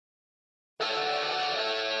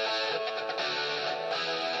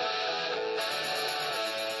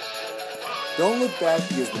Don't look back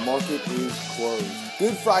because the market is closed.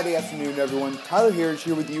 Good Friday afternoon, everyone. Tyler Harris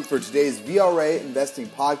here with you for today's VRA Investing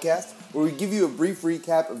Podcast, where we give you a brief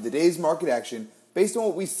recap of the day's market action based on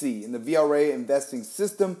what we see in the VRA investing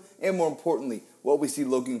system and, more importantly, what we see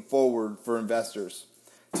looking forward for investors.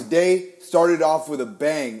 Today started off with a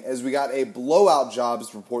bang as we got a blowout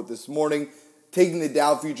jobs report this morning, taking the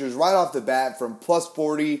Dow futures right off the bat from plus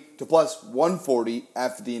 40 to plus 140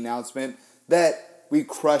 after the announcement that we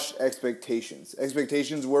crushed expectations.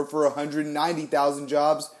 Expectations were for 190,000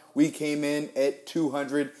 jobs. We came in at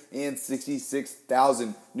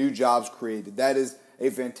 266,000 new jobs created. That is a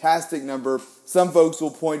fantastic number. Some folks will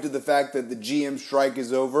point to the fact that the GM strike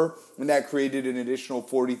is over, and that created an additional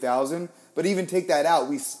 40,000. But even take that out,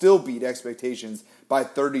 we still beat expectations by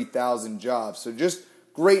 30,000 jobs. So just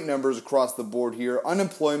great numbers across the board here.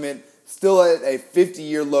 Unemployment still at a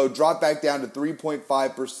 50-year low, dropped back down to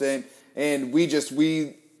 3.5%. And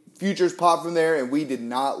futures popped from there, and we did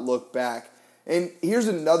not look back. And here's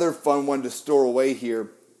another fun one to store away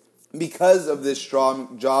here. Because of this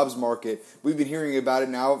strong jobs market, we've been hearing about it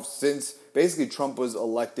now since basically Trump was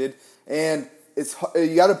elected. And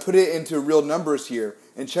you got to put it into real numbers here.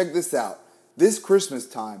 And check this out. This Christmas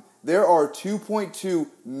time, there are 2.2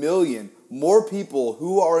 million more people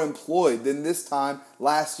who are employed than this time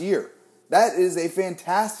last year. That is a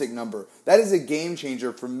fantastic number. That is a game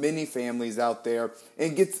changer for many families out there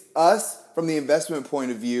and gets us, from the investment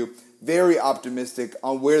point of view, very optimistic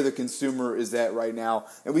on where the consumer is at right now.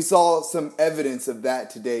 And we saw some evidence of that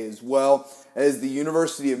today as well, as the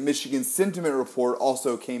University of Michigan Sentiment Report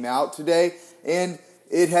also came out today. And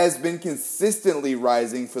it has been consistently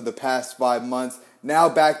rising for the past 5 months, now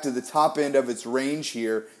back to the top end of its range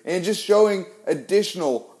here, and just showing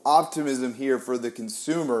additional optimism here for the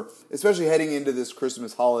consumer, especially heading into this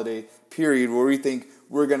Christmas holiday period where we think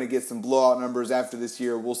we're going to get some blowout numbers after this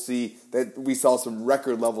year. We'll see that we saw some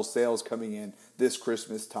record level sales coming in this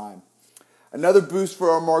Christmas time. Another boost for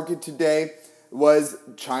our market today was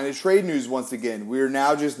China trade news once again. We are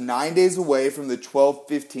now just 9 days away from the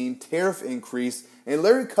 12/15 tariff increase, and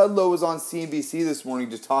Larry Kudlow was on CNBC this morning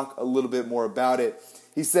to talk a little bit more about it.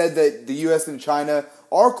 He said that the U.S. and China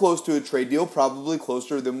are close to a trade deal, probably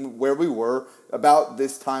closer than where we were about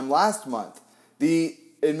this time last month. The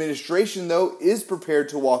administration, though, is prepared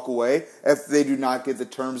to walk away if they do not get the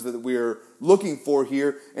terms that we are looking for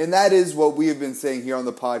here, and that is what we have been saying here on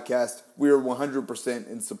the podcast. We are 100%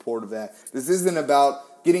 in support of that. This isn't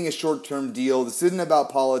about getting a short-term deal. This isn't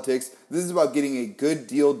about politics. This is about getting a good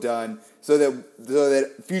deal done so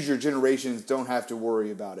that future generations don't have to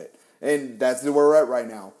worry about it. And that's where we're at right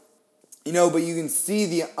now. But you can see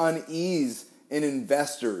the unease in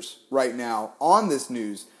investors right now on this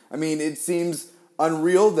news. I mean, it seems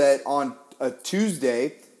unreal that on a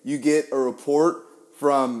Tuesday, you get a report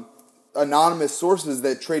from anonymous sources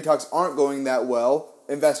that trade talks aren't going that well.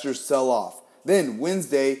 Investors sell off. Then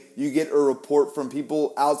Wednesday, you get a report from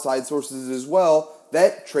people outside sources as well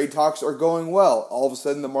that trade talks are going well. All of a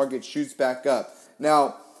sudden, the market shoots back up.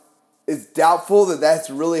 Now, it's doubtful that that's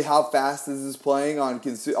really how fast this is playing on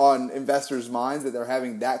investors' minds, that they're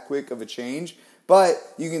having that quick of a change. But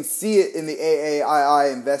you can see it in the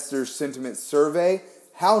AAII Investor Sentiment Survey,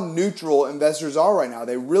 how neutral investors are right now.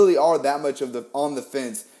 They really are that much on the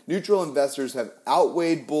fence. Neutral investors have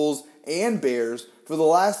outweighed bulls and bears for the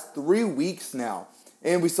last 3 weeks now.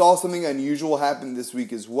 And we saw something unusual happen this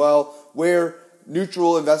week as well, where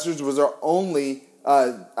neutral investors was our only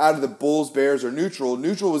out of the bulls, bears, or neutral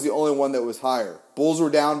was the only one that was higher. Bulls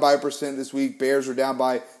were down by 1% this week. Bears were down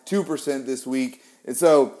by 2% this week. And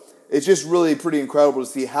so it's just really pretty incredible to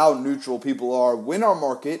see how neutral people are when our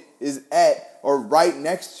market is at or right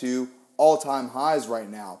next to all-time highs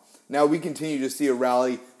right now. Now, we continue to see a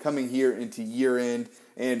rally coming here into year-end,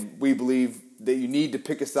 and we believe that you need to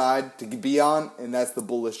pick a side to be on, and that's the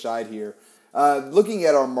bullish side here. Looking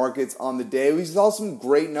at our markets on the day, we saw some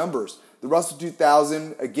great numbers. The Russell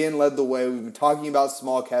 2000, again, led the way. We've been talking about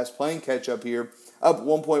small caps playing catch-up here, up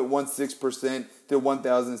 1.16% to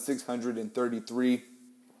 1,633.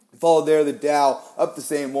 Followed there, the Dow, up the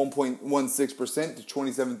same 1.16% to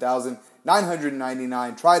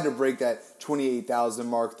 27,999. Tried to break that 28,000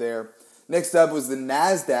 mark there. Next up was the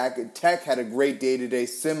NASDAQ. Tech had a great day today.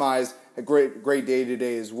 Semis a great day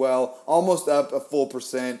today as well. Almost up a full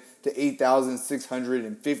percent to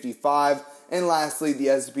 8,655. And lastly, the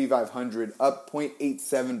S&P 500 up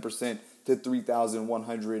 0.87% to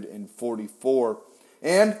 3,144.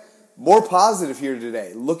 And more positive here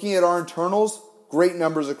today. Looking at our internals, great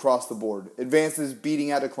numbers across the board. Advances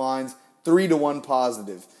beating out declines, 3-1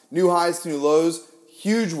 positive. New highs to new lows,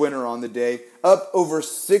 huge winner on the day, up over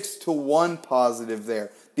 6-1 positive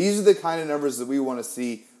there. The These are the kind of numbers that we want to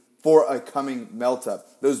see for a coming melt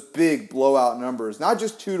up. Those big blowout numbers, not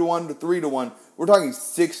just 2 to 1 to 3 to 1. We're talking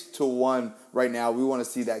 6 to 1 right now. We want to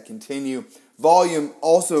see that continue. Volume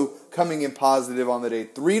also coming in positive on the day,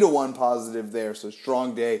 3 to 1 positive there. So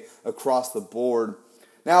strong day across the board.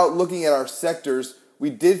 Now looking at our sectors, we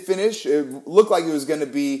did finish. It looked like it was going to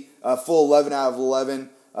be a full 11 out of 11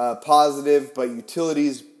 positive, but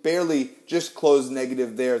utilities barely just closed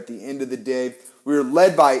negative there at the end of the day. We were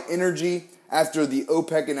led by energy after the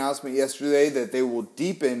OPEC announcement yesterday that they will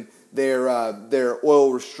deepen their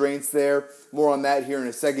oil restraints there. More on that here in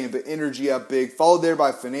a second, but energy up big, followed there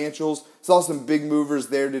by financials. Saw some big movers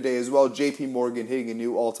there today as well. JP Morgan hitting a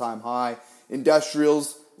new all-time high.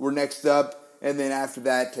 Industrials were next up. And then after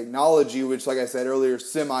that, technology, which, like I said earlier,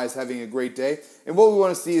 semis having a great day. And what we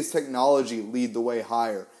want to see is technology lead the way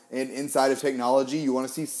higher. And inside of technology, you want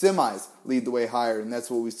to see semis lead the way higher. And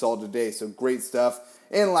that's what we saw today. So great stuff.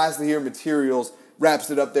 And lastly here, materials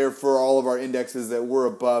wraps it up there for all of our indexes that were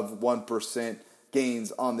above 1%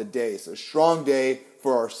 gains on the day. So strong day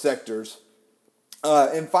for our sectors.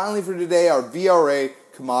 And finally for today, our VRA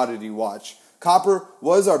Commodity Watch. Copper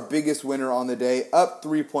was our biggest winner on the day, up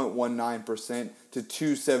 3.19% to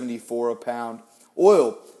 $2.74 a pound.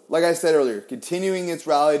 Oil, like I said earlier, continuing its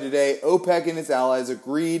rally today. OPEC and its allies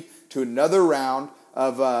agreed to another round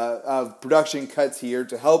of production cuts here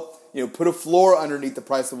to help put a floor underneath the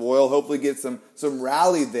price of oil, hopefully get some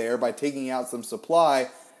rally there by taking out some supply.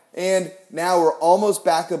 And now we're almost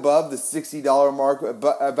back above the $60 mark,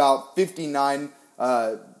 about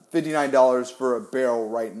 $59 for a barrel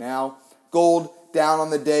right now. Gold down on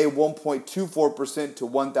the day, 1.24% to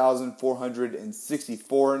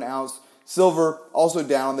 $1,464 an ounce. Silver also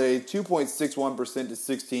down on the day, 2.61% to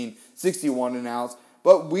 $16.61 an ounce.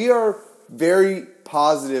 But we are very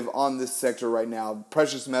positive on this sector right now,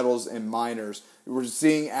 precious metals and miners. We're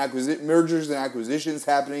seeing mergers and acquisitions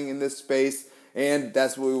happening in this space, and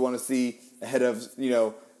that's what we want to see ahead of,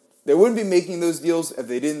 they wouldn't be making those deals if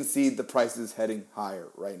they didn't see the prices heading higher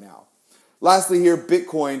right now. Lastly here,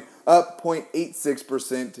 Bitcoin up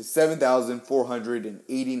 0.86% to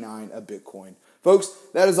 $7,489 a Bitcoin. Folks,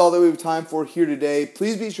 that is all that we have time for here today.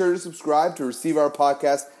 Please be sure to subscribe to receive our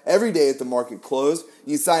podcast every day at the market close.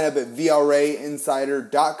 You can sign up at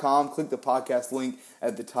VRAinsider.com. Click the podcast link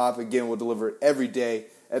at the top. Again, we'll deliver it every day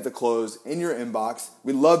at the close in your inbox.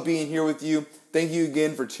 We love being here with you. Thank you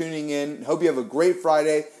again for tuning in. Hope you have a great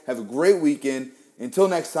Friday. Have a great weekend. Until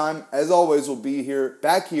next time, as always, we'll be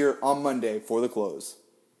back here on Monday for the close.